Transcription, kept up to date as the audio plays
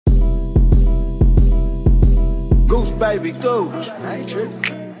baby, goose. I ain't tripping.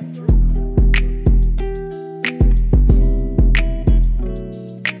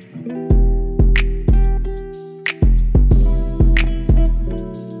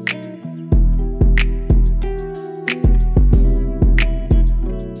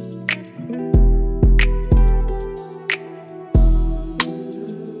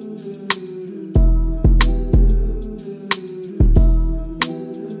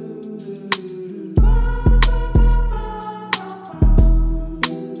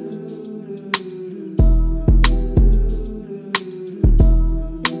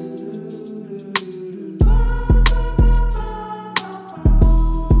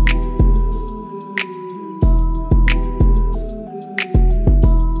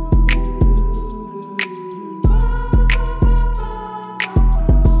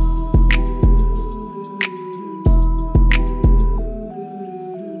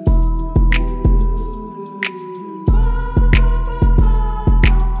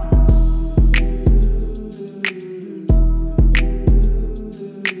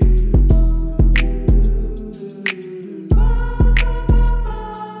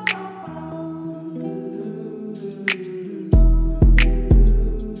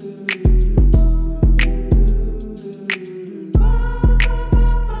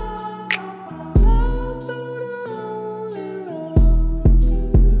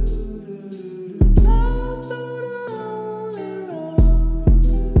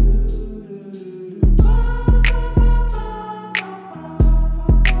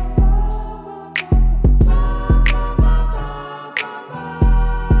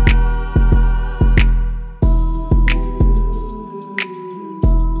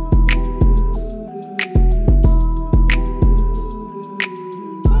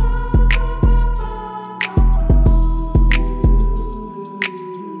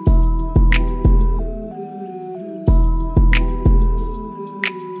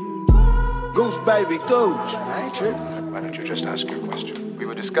 Baby, goose. I ain't tripping. Why don't you just ask your question? We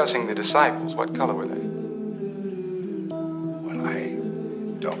were discussing the disciples. What color were they? Well, I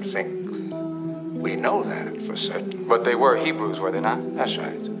don't think we know that for certain. But they were Hebrews, were they not? That's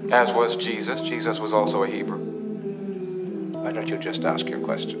right. As was Jesus. Jesus was also a Hebrew. Why don't you just ask your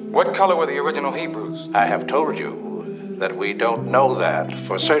question? What color were the original Hebrews? I have told you that we don't know that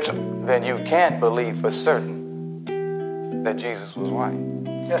for certain. Then you can't believe for certain that Jesus was white.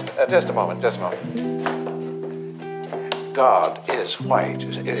 Just a moment. God is white.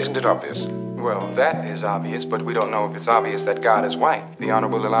 Isn't it obvious? Well, that is obvious, but we don't know if it's obvious that God is white. The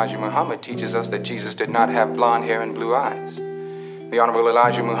Honorable Elijah Muhammad teaches us that Jesus did not have blonde hair and blue eyes. The Honorable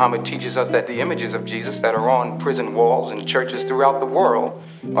Elijah Muhammad teaches us that the images of Jesus that are on prison walls and churches throughout the world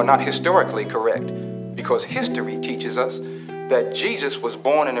are not historically correct, because history teaches us that Jesus was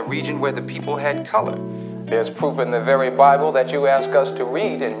born in a region where the people had color. There's proof in the very Bible that you ask us to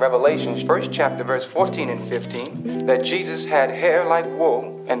read in Revelation 1st chapter, verse 14 and 15, that Jesus had hair like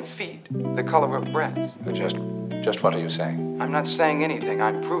wool and feet the color of brass. Just what are you saying? I'm not saying anything.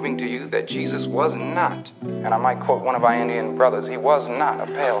 I'm proving to you that Jesus was not, and I might quote one of our Indian brothers, he was not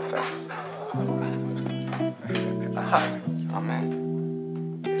a paleface. Aha.